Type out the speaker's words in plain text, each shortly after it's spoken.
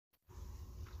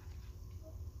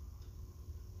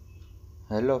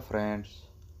Hello friends,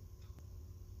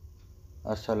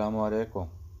 Assalamu alaikum.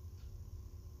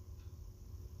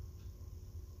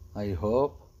 I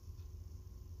hope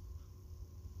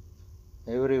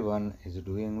everyone is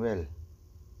doing well.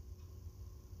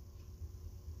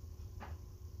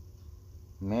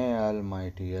 May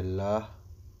Almighty Allah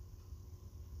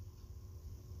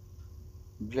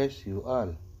bless you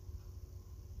all.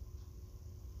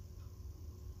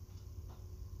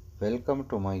 Welcome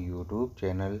to my YouTube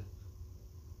channel,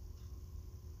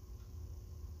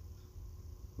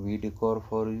 We Decor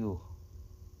for You.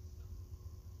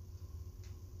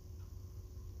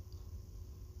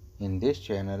 In this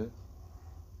channel,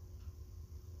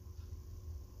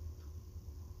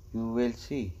 you will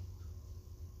see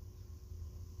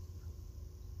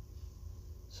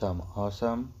some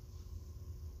awesome,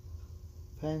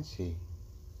 fancy,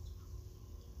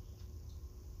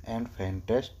 and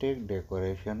fantastic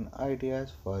decoration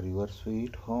ideas for your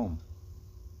sweet home.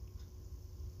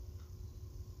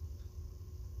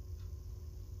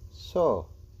 So,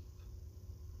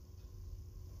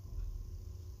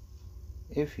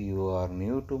 if you are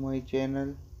new to my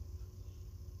channel,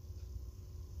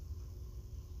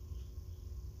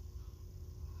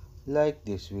 like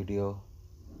this video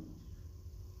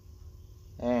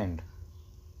and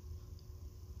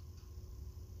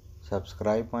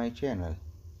subscribe my channel.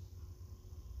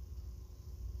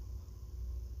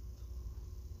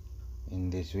 In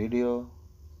this video,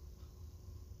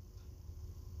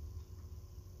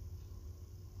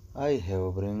 I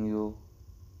have bring you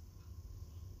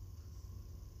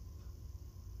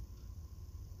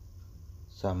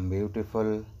some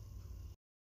beautiful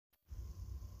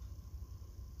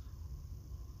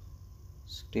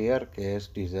staircase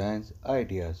designs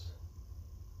ideas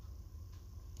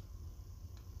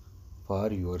for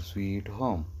your sweet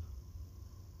home,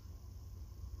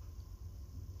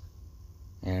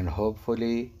 and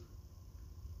hopefully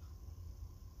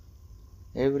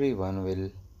everyone will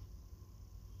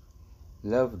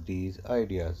love these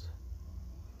ideas.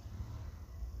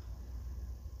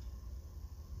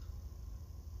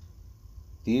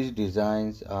 These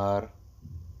designs are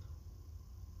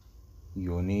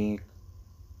unique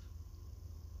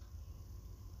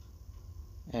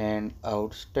and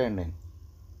outstanding.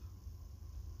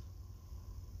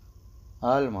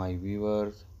 All my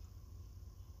viewers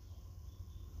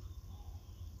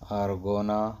are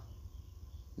gonna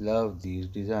love these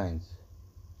designs.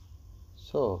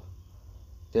 So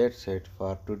that's it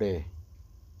for today.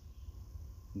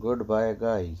 Goodbye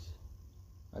guys.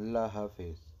 Allah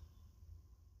Hafiz.